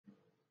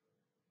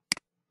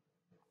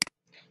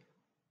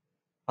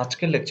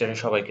আজকের লেকচারে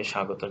সবাইকে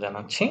স্বাগত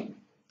জানাচ্ছি।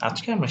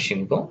 আজকে আমরা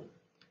শিখব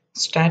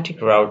স্ট্যাটিক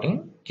রাউটিং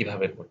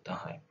কিভাবে করতে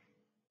হয়।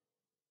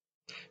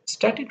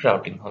 স্ট্যাটিক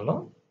রাউটিং হলো,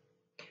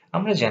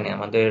 আমরা জানি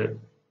আমাদের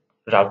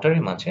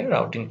রাউটারের মাঝে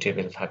রাউটিং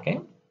টেবিল থাকে,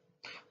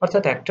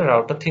 অর্থাৎ একটা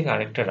রাউটার থেকে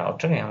আরেকটা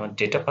রাউটারে আমার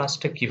ডেটা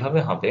পাসটা কিভাবে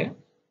হবে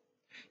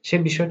সে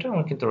বিষয়টা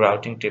আমরা কিন্তু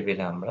রাউটিং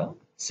টেবিলে আমরা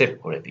সেভ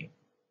করে দিই,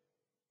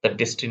 তার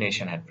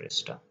ডেস্টিনেশন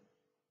অ্যাড্রেসটা।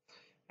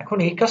 এখন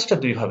এই কাজটা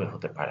দুই ভাবে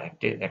হতে পারে,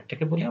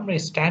 একটাকে বলি আমরা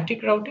স্ট্যাটিক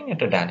রাউটিং,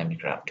 একটা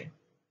ডাইনামিক রাউটিং।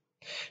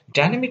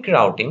 ডাইনামিক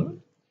রাউটিং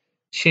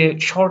সে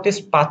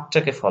শর্টেস্ট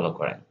পাথটাকে ফলো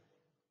করে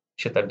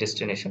সে তার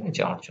ডেস্টিনেশনে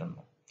যাওয়ার জন্য।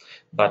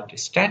 বাট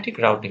স্ট্যাটিক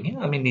রাউটিং এ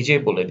আমি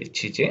নিজেই বলে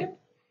দিচ্ছি যে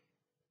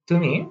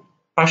তুমি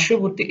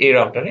পার্শ্ববর্তী এই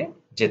রাউটারে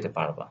যেতে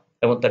পারবা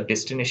এবং তার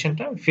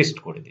ডেস্টিনেশনটা আমি ফিক্সড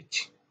করে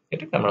দিচ্ছি।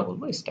 এটাকে আমরা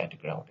বলবো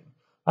স্ট্যাটিক রাউটিং।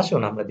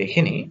 আসুন আমরা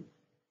দেখে নিই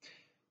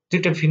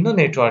দুইটা ভিন্ন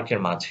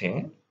নেটওয়ার্কের মাঝে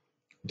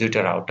দুইটা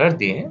রাউটার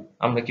দিয়ে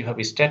আমরা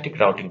কিভাবে স্ট্যাটিক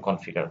রাউটিং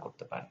কনফিগার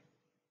করতে পারি।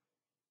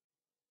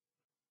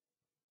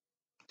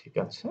 ঠিক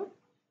আছে,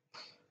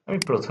 আমি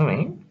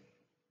প্রথমেই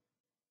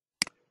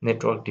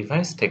নেটওয়ার্ক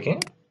ডিভাইস থেকে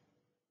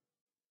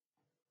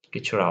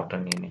কিছু রাউটার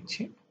নিয়ে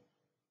নিচ্ছি।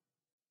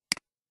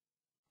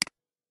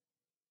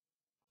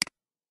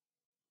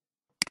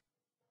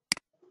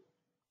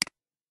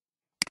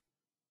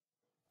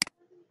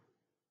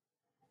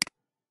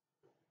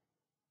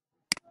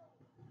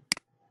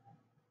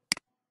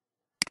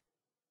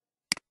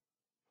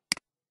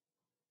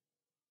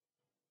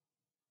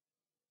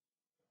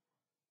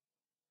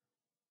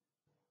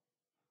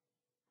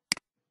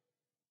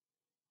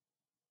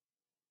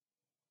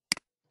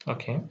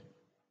 ওকে,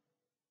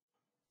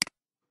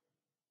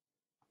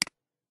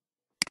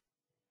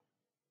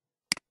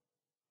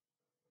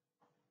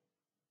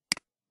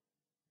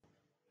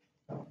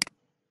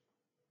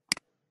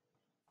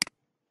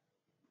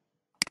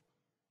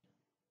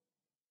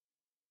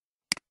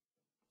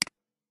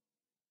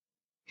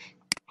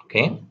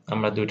 ওকে,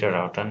 আমরা দুইটা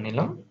রাউটার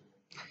নিলাম।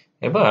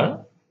 এবার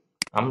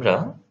আমরা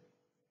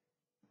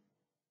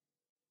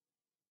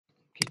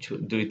কিছু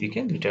দুই দিকে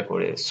দুইটা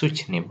করে সুইচ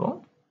নেব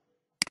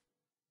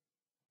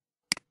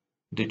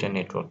দুইটা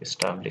নেটওয়ার্ক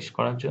এস্টাবলিশ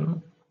করার জন্য।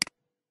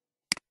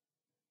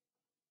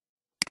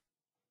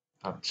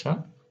 আচ্ছা,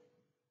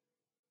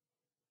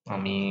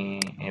 আমি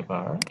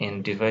এবার এন্ড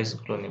ডিভাইস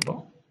গুলো নিব।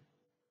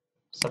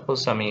 সাপোজ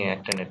আমি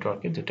একটা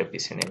নেটওয়ার্কে দুইটা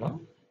পিসি নিলাম,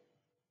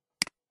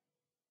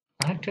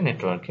 আরেকটা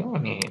নেটওয়ার্কেও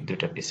আমি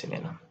দুইটা পিসি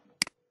নিলাম।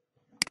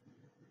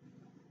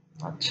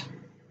 আচ্ছা,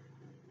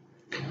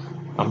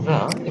 আমরা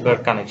এবার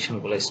কানেকশন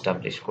গুলো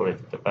এস্টাবলিশ করে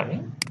দিতে পারি।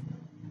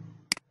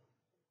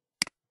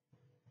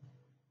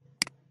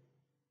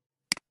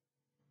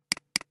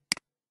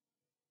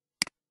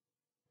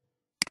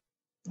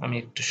 আমি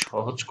একটু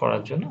সহজ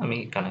করার জন্য আমি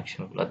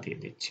কানেকশন গুলো দিয়ে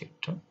দিচ্ছি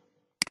একটু।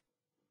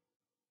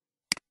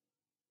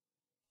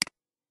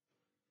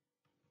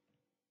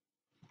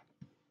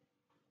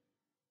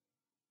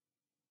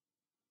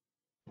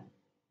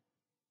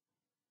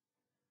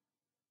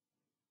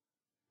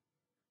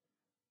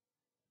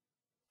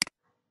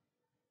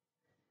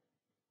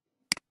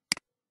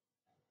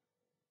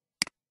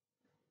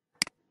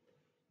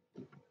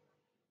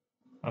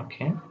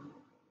 ওকে,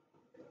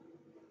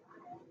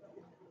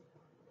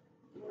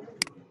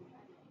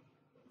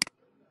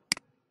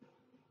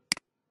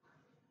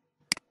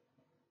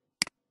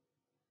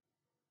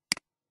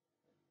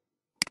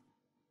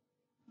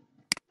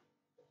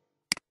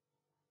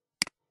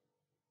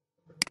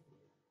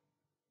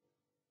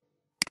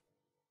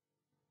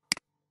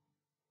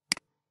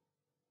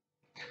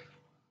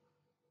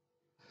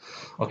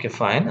 ওকে,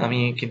 ফাইন। আমি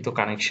কিন্তু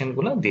কানেকশন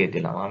গুলো দিয়ে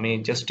দিলাম। আমি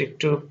জাস্ট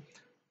একটু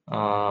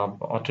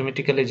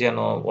অটোমেটিক্যালি যেন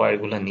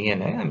ওয়্যারগুলো নিয়ে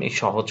নেয়, আমি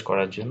সহজ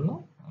করার জন্য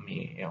আমি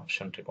এই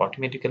অপশনটাকে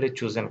automatically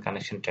choose and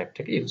connection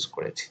ট্যাগটাকে use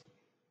করেছি।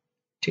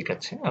 ঠিক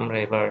আছে, আমরা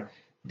এবার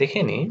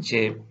দেখে নিই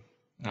যে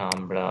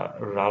আমরা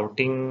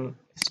রাউটিং,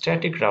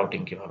 স্ট্যাটিক রাউটিং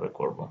কিভাবে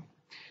করব।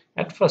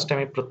 এট ফার্স্ট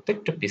আমি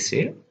প্রত্যেকটা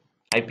পিসির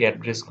আইপি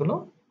অ্যাড্রেসগুলো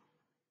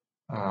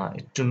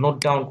একটু নোট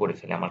ডাউন করে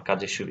ফেলি আমার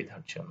কাজের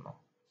সুবিধার জন্য।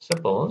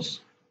 সাপোজ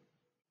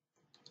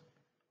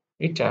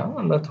এটা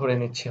আমরা ধরে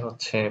নিচ্ছি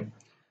হচ্ছে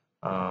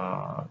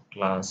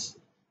ক্লাস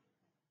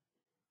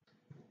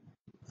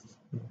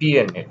বি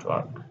এর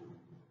নেটওয়ার্ক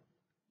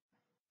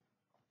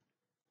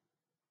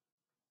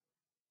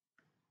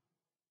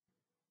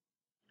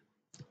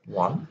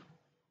 1।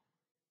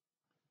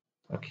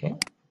 ওকে,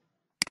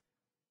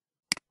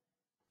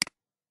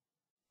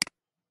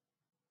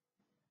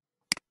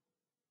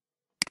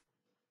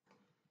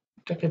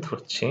 এটাকে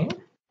ধরছি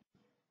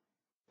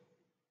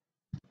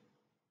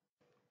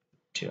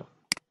 2।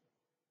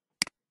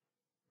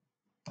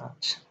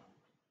 আচ্ছা,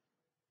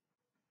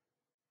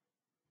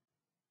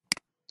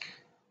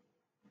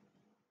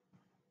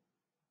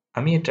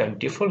 আমি এটা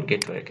ডিফল্ট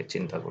গেটওয়েকে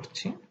চিন্তা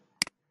করছি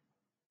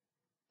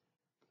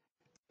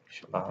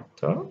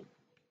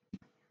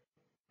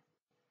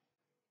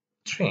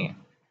 172.3,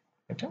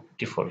 এটা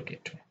ডিফল্ট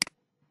গেটওয়ে।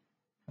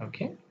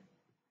 ওকে,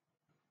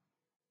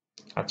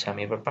 আচ্ছা,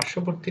 আমি এবার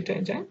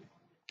পার্শ্ববর্তীটায় যাই।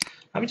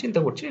 আমি চিন্তা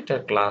করছি এটা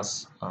ক্লাস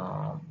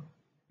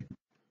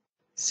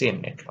সিএম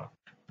নেটওয়ার্ক।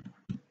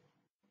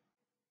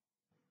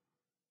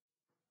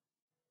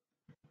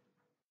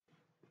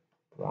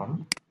 1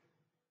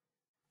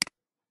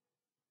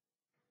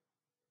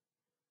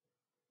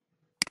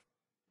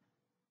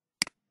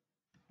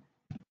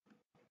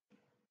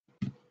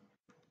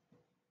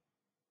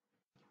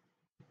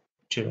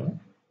 2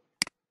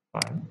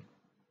 1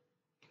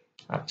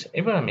 আচ্ছা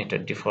এবার আমি এটা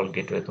ডিফল্ট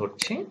গেটওয়ে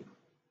ধরছি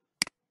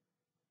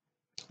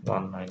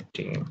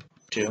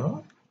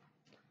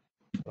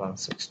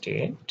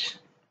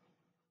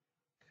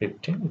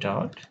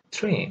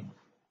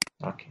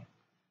 192.168.15.3 ওকে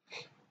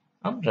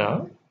আমরা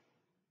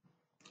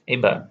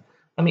এবার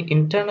আমি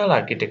ইন্টারনাল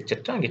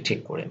আর্কিটেকচারটা আগে ঠিক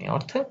করে নিই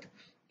অর্থাৎ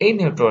এই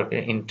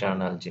নেটওয়ার্কের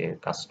ইন্টারনাল যে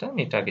কাজটা আমি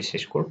এটা আগে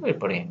শেষ করবো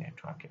এরপরে এই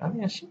নেটওয়ার্কে আমি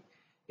আসি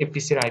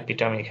এপিসির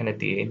আইপিটা আমি এখানে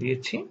দিয়ে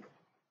দিয়েছি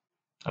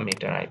আমি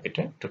এটার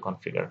আইপিটা একটু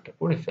কনফিগারটা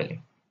করে ফেলি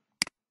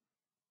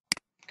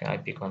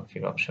আইপি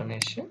কনফিগ অপশনে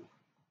এসে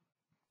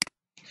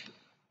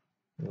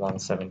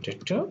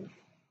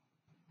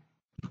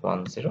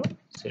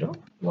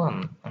 172.1.0.0.1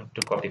 আমি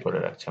একটু কপি করে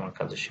রাখছি আমার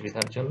কাজের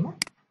সুবিধার জন্য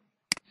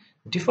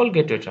ডিফল্ট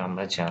গেটওয়েটা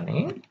আমরা জানি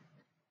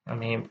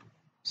আমি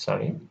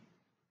সরি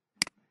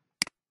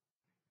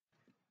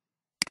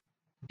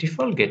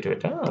ডিফল্ট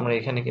গেটওয়েটা আমরা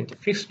এখানে কিন্তু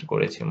ফিক্সড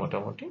করেছি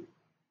মোটামুটি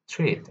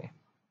 3 তে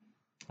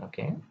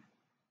ওকে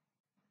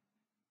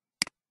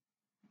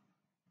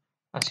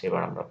আচ্ছা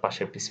এবার আমরা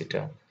পাশের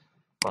পিসিটা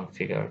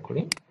কনফিগার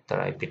করি তার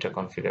আইপিটা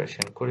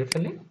কনফিগারেশন করে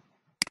ফেলি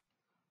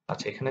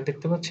আচ্ছা এখানে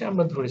দেখতে পাচ্ছি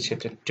আমরা ধরেছি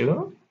এটা 2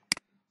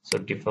 সো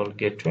ডিফল্ট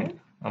গেটওয়ে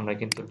আমরা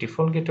কিন্তু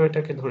ডিফল্ট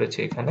গেটওয়েটাকে ধরেছি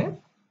এখানে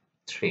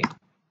 3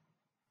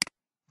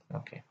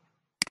 ওকে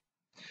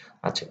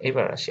আচ্ছা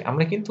এবার আসি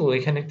আমরা কিন্তু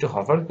এখানে একটু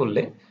হভার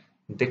করলে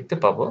দেখতে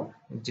পাবো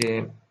যে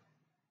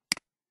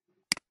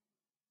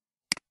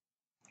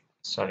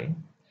সরি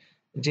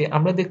যে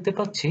আমরা দেখতে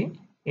পাচ্ছি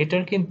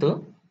এটার কিন্তু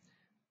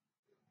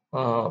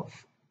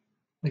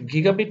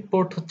গিগাবিট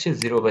পোর্ট হচ্ছে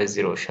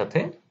 0/0 এর সাথে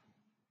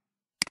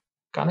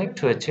কানেক্ট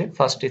হয়েছে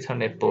ফাস্ট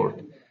ইথারনেট পোর্ট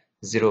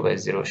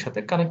 0/0 এর সাথে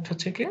কানেক্ট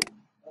হচ্ছে কি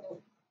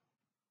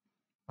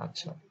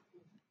আচ্ছা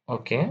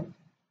ওকে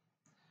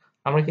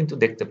আমরা কিন্তু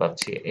দেখতে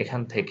পাচ্ছি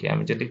এখান থেকে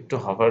আমি যদি একটু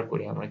হভার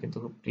করি আমরা কিন্তু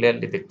খুব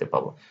ক্লিয়ারলি দেখতে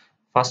পাবো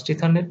ফাস্ট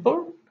ইথারনেট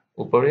পোর্ট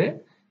উপরে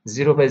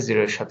 0/0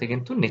 এর সাথে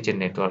কিন্তু নিচের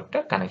নেটওয়ার্কটা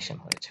কানেকশন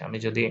হয়েছে আমি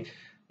যদি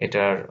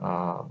এটার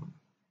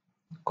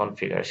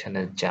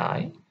কনফিগারেশনে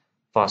যাই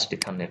ফাস্ট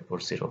ইথারনেট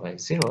পোর্ট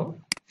 0/0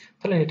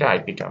 তাহলে এটা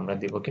আইপিটা আমরা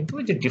দিব কিন্তু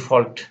ওই যে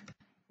ডিফল্ট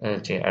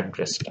যে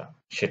অ্যাড্রেসটা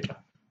সেটা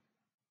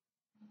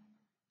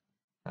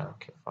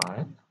ওকে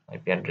ফাইন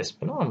আইপি অ্যাড্রেস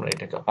পেলাম আমরা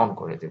এটাকে অন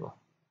করে দিব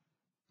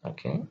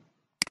ওকে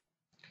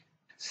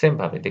সেম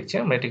ভাবে দেখছি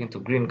আমরা এটা কিন্তু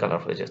গ্রিন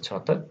কালার হয়ে যাচ্ছে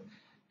অর্থাৎ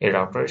এই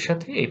রাউটারের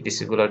সাথে এই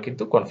পিসি গুলার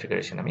কিন্তু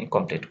কনফিগারেশন আমি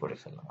কমপ্লিট করে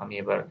ফেললাম আমি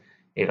এবার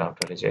এই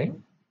রাউটারে যাই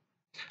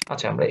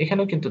আচ্ছা আমরা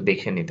এখানেও কিন্তু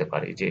দেখে নিতে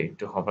পারি যে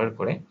একটু হভার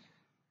করে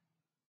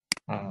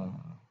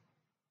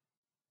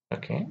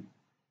ওকে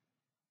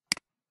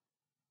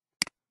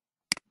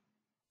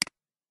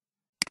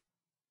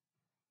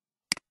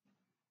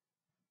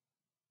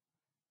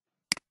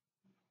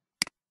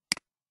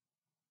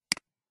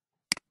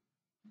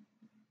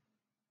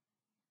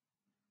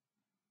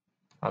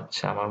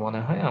আচ্ছা আমার মনে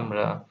হয়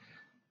আমরা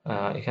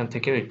এখান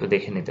থেকেও একটু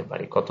দেখে নিতে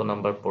পারি কত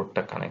নাম্বার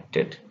পোর্টটা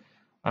কানেক্টেড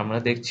আমরা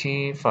দেখছি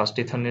ফার্স্ট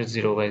ইথারনেট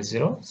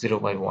 0/0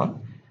 0/1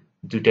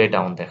 দুইটাই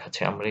ডাউন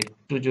দেখাচ্ছে আমরা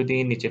একটু যদি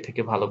নিচে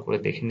থেকে ভালো করে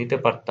দেখে নিতে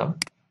পারতাম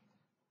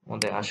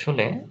আমাদের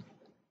আসলে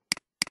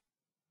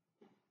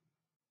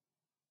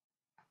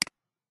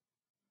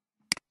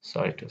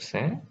সরি টু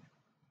সে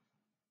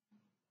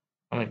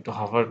আমি একটু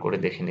হভার করে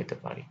দেখে নিতে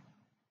পারি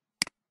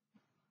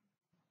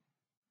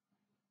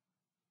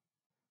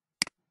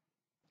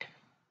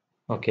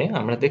ওকে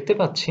আমরা দেখতে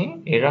পাচ্ছি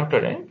এই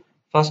রাউটারে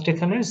ফার্স্ট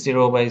ইথারনেট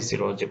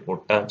 0/0 যে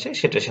পোর্টটা আছে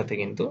সেটার সাথে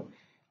কিন্তু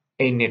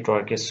এই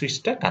নেটওয়ার্কের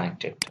সুইচটা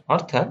কানেক্টেড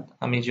অর্থাৎ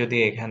আমি যদি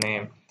এখানে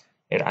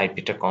এর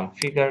আইপিটা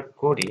কনফিগার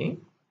করি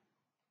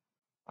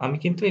আমি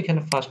কিন্তু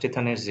এখানে ফার্স্ট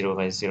ইথারনেট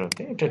 0/0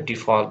 তে এটা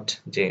ডিফল্ট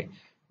যে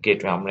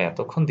গেটওয়ে আমরা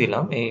এতক্ষণ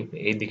দিলাম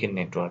এই দিকের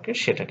নেটওয়ার্কের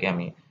সেটাকে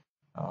আমি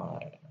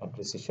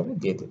অ্যাড্রেস হিসেবে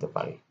দিয়ে দিতে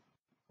পারি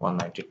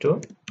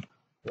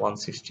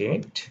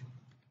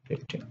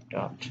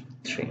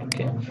 192.168.15.3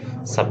 ওকে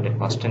সাবনেট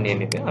মাস্কটা নিয়ে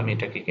নিতে আমি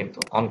এটাকে কিন্তু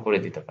অন করে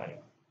দিতে পারি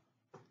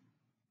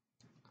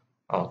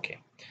ওকে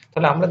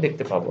তাহলে আমরা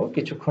দেখতে পাবো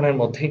কিছুক্ষণের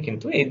মধ্যেই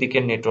কিন্তু এই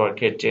দিকের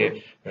নেটওয়ার্কের যে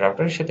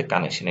রাউটারের সাথে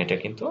কানেকশন এটা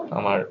কিন্তু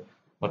আমার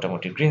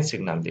মোটামুটি গ্রিন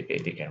সিগন্যাল দিবে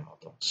এই দিকের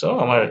মতো সো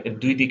আমার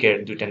দুই দিকের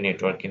দুইটা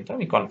নেটওয়ার্ক কিন্তু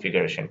আমি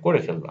কনফিগারেশন করে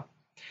ফেললাম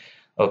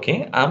ওকে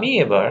আমি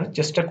এবার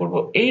চেষ্টা করব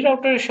এই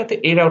রাউটারের সাথে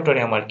এই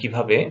রাউটারে আমার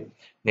কিভাবে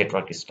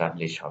নেটওয়ার্ক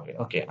এস্টাবলিশ হবে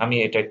ওকে আমি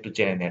এটা একটু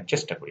জেনে নেওয়ার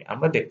চেষ্টা করি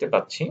আমরা দেখতে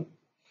পাচ্ছি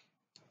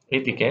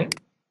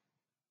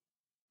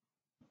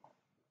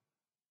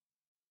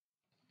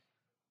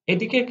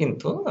এদিকে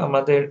কিন্তু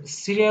আমাদের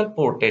সিরিয়াল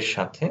পোর্টের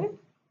সাথে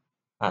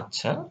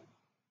আচ্ছা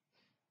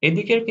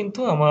এদিকের কিন্তু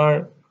আমার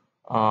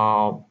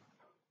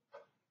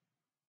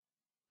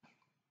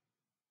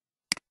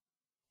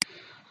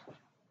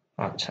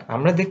আচ্ছা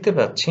আমরা দেখতে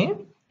পাচ্ছি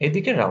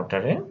এদিকে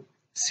রাউটারে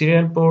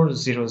সিরিয়াল পোর্ট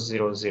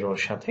 000 এর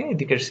সাথে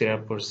এদিকের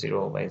সিরিয়াল পোর্ট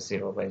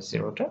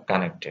 0/0/0টা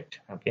কানেক্টেড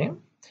ওকে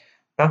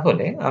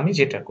তাহলে আমি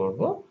যেটা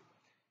করব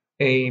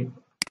এই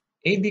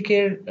এই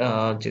দিকের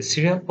যে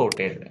সিরিয়াল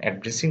পোর্টের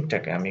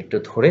অ্যাড্রেসিংটাকে আমি একটু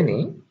ধরে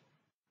নিই।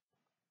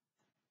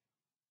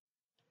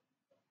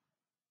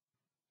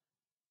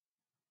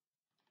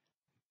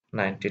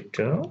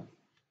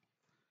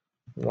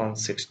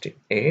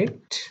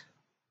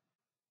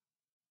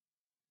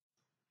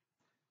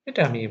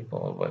 এটা আমি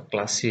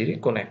ক্লাস সি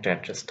কোন একটা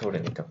অ্যাড্রেস ধরে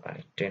নিতে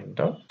পারি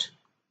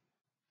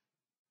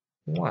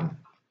 10.1।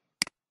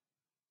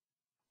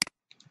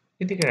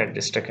 এদিকের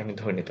অ্যাড্রেসটাকে আমি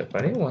ধরে নিতে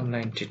পারি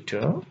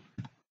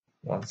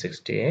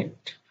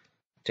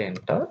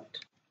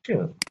 192.168.10.2।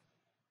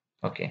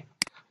 ওকে,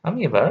 আমি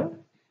এবার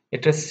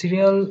এটা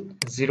সিরিয়াল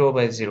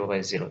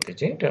 0/0/0 তে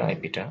যে এটার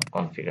আইপিটা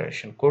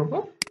কনফিগারেশন করব।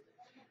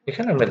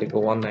 এখানে আমরা লিখব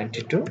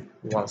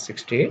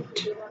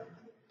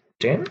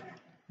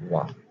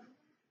 192.168.10.1।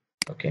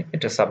 ওকে,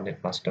 এটা সাবনেট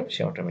মাস্টার,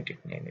 সে অটোমেটিক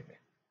নিয়ে নেবে।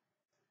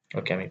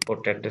 ওকে, আমি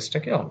পোর্ট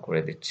অ্যাড্রেসটাকে অন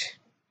করে দিচ্ছি।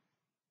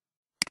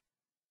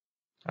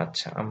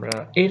 আচ্ছা, আমরা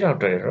এই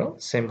রাউটারেরও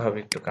সেম ভাবে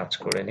একটু কাজ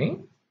করে নিই।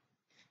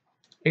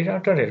 এই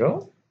রাউটারেরও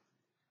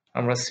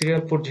আমরা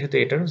সিরিয়াল পোর্ট যেহেতু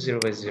এটারও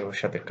 0/0 এর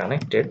সাথে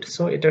কানেক্টেড,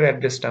 সো এটার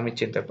অ্যাড্রেসটা আমি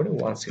চিন্তা করি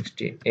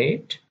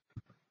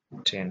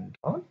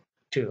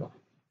 168.10.2।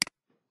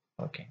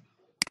 ওকে,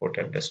 পোর্ট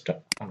অ্যাড্রেসটা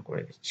অন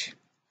করে দিচ্ছি।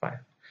 ফাইন,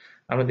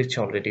 আমরা দেখছি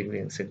অলরেডি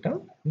গ্রিন সিগন্যাল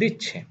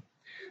দিচ্ছে।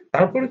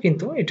 তারপরে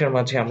কিন্তু এটার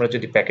মাঝে আমরা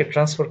যদি প্যাকেট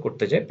ট্রান্সফার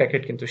করতে যাই,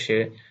 প্যাকেট কিন্তু সে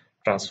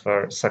ট্রান্সফার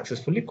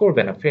সাকসেসফুলি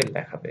করবে না, ফেল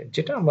দেখাবে।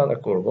 যেটা আমরা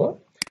করব,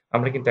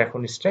 আমরা কিন্তু এখন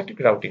স্ট্যাটিক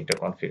রাউটিংটা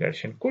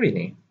কনফিগারেশন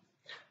করিনি।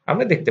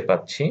 আমরা দেখতে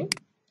পাচ্ছি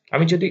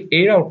আমি যদি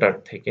এই রাউটার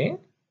থেকে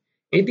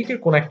এই দিকের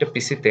কোন একটা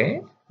পিসিতে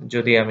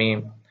যদি আমি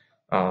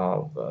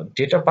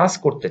ডেটা পাস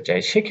করতে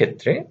চাই,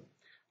 সেক্ষেত্রে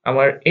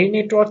আমার এই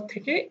নেটওয়ার্ক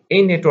থেকে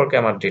এই নেটওয়ার্কে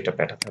আমার ডেটা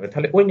পাঠাতে হবে।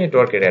 তাহলে ওই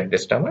নেটওয়ার্কের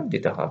অ্যাড্রেসটা আমার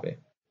দিতে হবে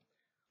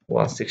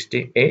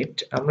 168।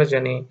 আমরা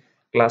জানি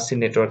ক্লাস সি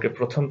নেটওয়ার্কের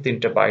প্রথম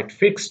 3টা বাইট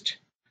ফিক্সড,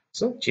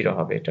 সো 0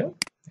 হবে এটা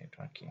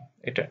নেটওয়ার্কে।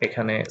 এটা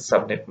এখানে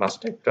সাবনেট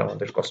মাস্কটা একটু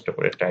আমাদের কষ্ট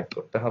করে টাইপ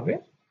করতে হবে।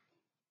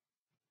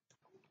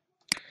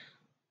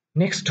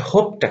 নেক্সট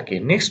হোপটা কি?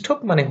 নেক্সট হোপ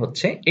মানে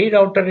হচ্ছে এই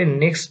রাউটারের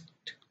নেক্সট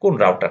কোন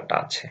রাউটারটা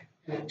আছে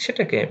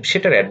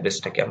সেটার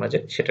অ্যাড্রেসটা কি আমরা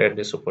জানি, সেটার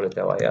অ্যাড্রেস উপরে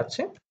দেওয়াই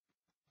আছে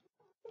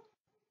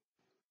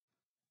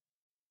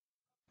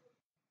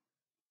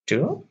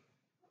 2।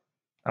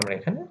 আমরা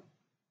এখানে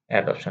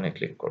অ্যাড অপশনে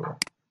ক্লিক করব।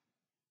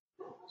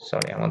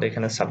 সরি, আমাদের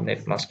এখানে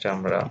সাবনেট মাস্কটা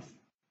আমরা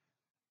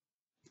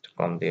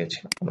কম দিয়েছি।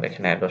 আমরা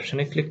এখানে অ্যাড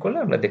অপশনে ক্লিক করলে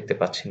আমরা দেখতে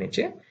পাচ্ছি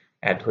নিচে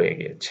অ্যাড হয়ে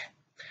গিয়েছে।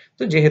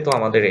 তো যেহেতু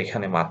আমাদের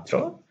এখানে মাত্র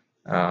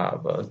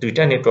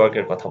 2টা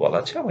নেটওয়ার্কের কথা বলা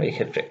আছে, আমরা এই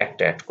ক্ষেত্রে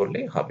একটা অ্যাড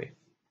করলেই হবে।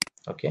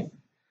 ওকে,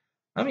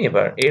 আমি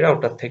এবার এই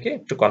রাউটার থেকে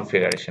একটু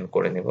কনফিগারেশন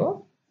করে নেব।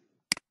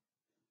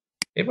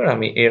 এবার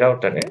আমি এই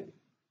রাউটারে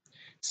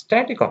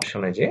স্ট্যাটিক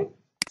অপশনে যে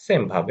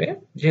সেম ভাবে,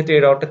 যেহেতু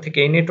এই রাউটার থেকে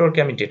এই নেটওয়ার্কে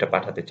আমি ডেটা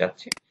পাঠাতে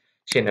চাচ্ছি,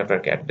 সেই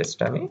নেটওয়ার্কের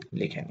অ্যাড্রেসটা আমি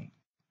লিখে নিই।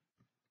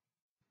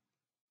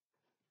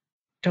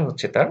 এটা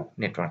হচ্ছে তার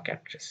নেটওয়ার্ক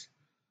অ্যাড্রেস।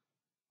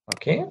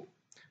 ওকে,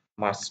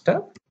 মাস্টার,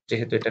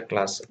 যেহেতু এটা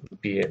ক্লাস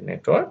বি এর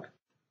নেটওয়ার্ক।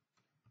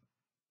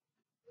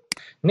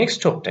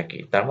 নেক্সট হোপটা কি?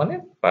 তার মানে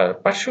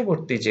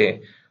পার্শ্ববর্তী যে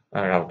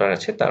রাউটার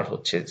আছে তার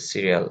হচ্ছে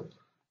সিরিয়াল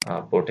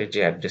পোর্টের যে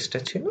অ্যাড্রেসটা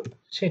ছিল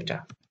সেটা।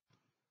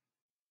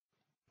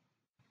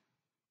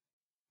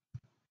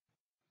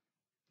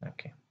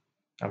 ওকে,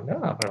 আমরা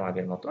আবার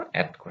আগের মতো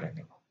অ্যাড করে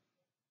নেব।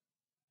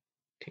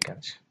 ঠিক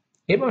আছে,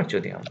 এবার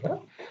যদি আমরা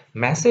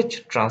মেসেজ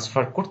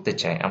ট্রান্সফার করতে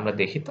চাই, আমরা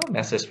দেখি তো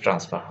মেসেজ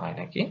ট্রান্সফার হয়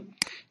নাকি।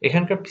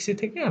 এখানকার পিসি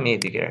থেকে আমি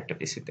এদিকের একটা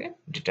পিসিতে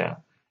ডেটা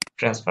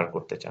ট্রান্সফার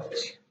করতে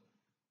চাচ্ছি।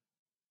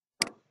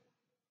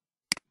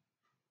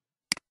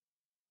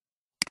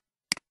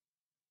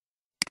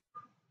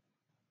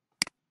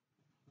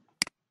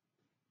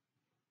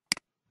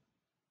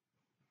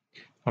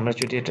 আমরা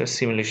যদি এটা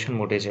সিমুলেশন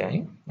মোডে যাই,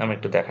 আমরা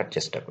একটু দেখার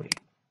চেষ্টা করি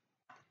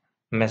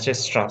মেসেজ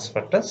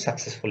ট্রান্সফারটা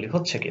সাকসেসফুলি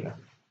হচ্ছে কিনা।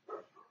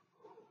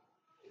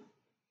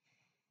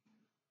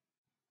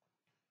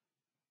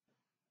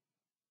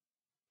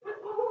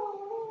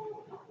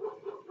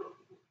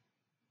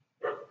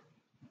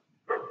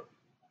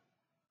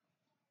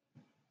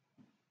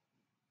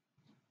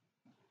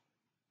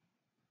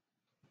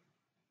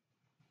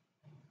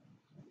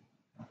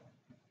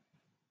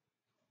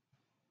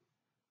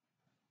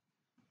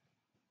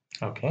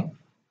 ওকে,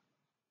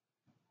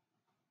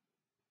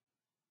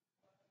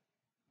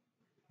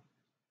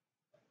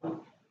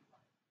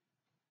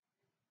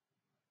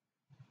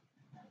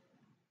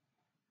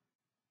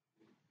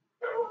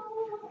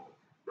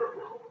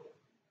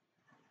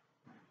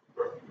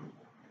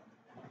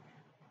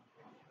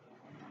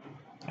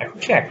 এখন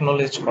সে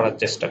অ্যাকনলেজ করার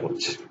চেষ্টা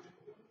করছে।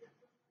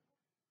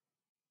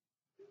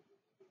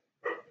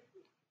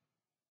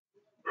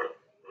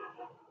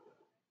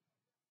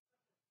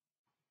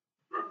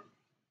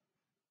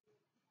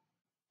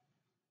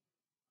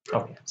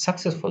 Okay,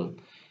 successful.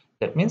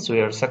 That means we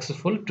are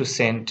successful to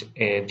send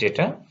a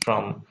data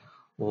from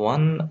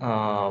one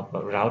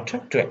router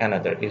to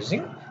another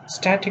using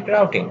static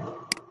routing.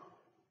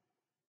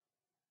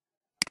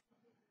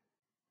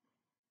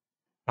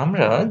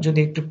 আমরা যদি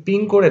একটু পিং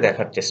করে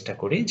দেখার চেষ্টা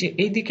করি যে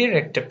এই দিকের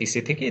একটা পিসি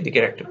থেকে এই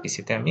দিকের একটা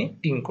পিসিতে আমি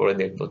পিং করে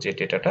দেখব যে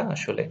ডেটাটা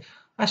আসলে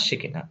আসছে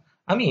কিনা।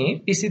 আমি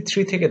PC3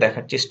 থেকে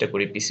দেখার চেষ্টা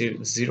করি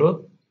PC0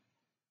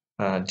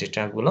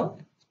 ডেটাগুলো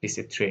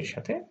PC3 এর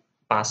সাথে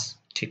পাস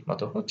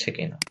ঠিকমতো হচ্ছে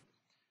কিনা।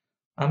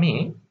 আমি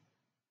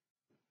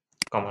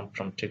কমান্ড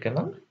প্রম্পটে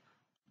গেলাম,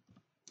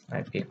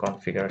 আইপি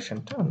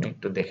কনফিগারেশনটা আমি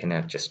একটু দেখে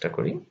নেওয়ার চেষ্টা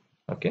করি।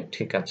 ওকে,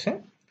 ঠিক আছে।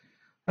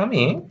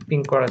 আমি পিং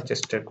করার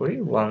চেষ্টা করি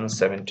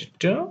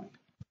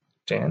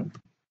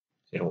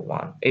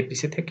 172.10.01 এই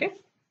পিসি থেকে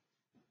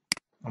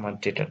আমার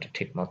ডেটাটা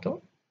ঠিক মতো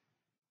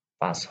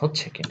পাস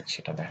হচ্ছে কিনা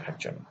সেটা দেখার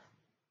জন্য।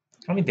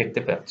 আমি দেখতে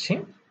পাচ্ছি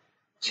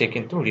সে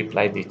কিন্তু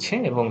রিপ্লাই দিচ্ছে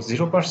এবং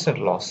 0%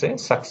 লসে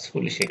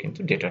সাকসেসফুলি সে কিন্তু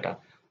ডেটাটা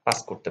পাস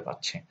করতে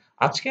পারছে।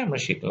 আজকে আমরা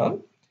শিখলাম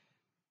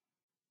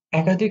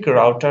একাধিক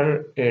রাউটার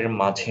এর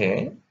মাঝে,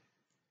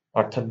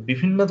 অর্থাৎ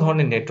বিভিন্ন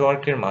ধরনের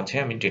নেটওয়ার্কের মাঝে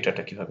আমি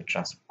ডেটাটা কিভাবে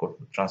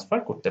ট্রান্সফার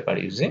করতে পারি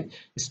ইউজিং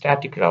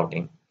স্ট্যাটিক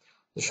রাউটিং।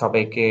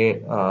 সবাইকে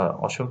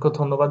অসংখ্য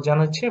ধন্যবাদ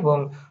জানাচ্ছি এবং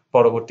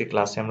পরবর্তী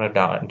ক্লাসে আমরা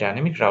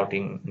ডাইনামিক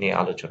রাউটিং নিয়ে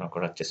আলোচনা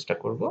করার চেষ্টা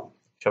করব।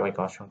 সবাইকে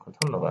অসংখ্য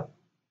ধন্যবাদ।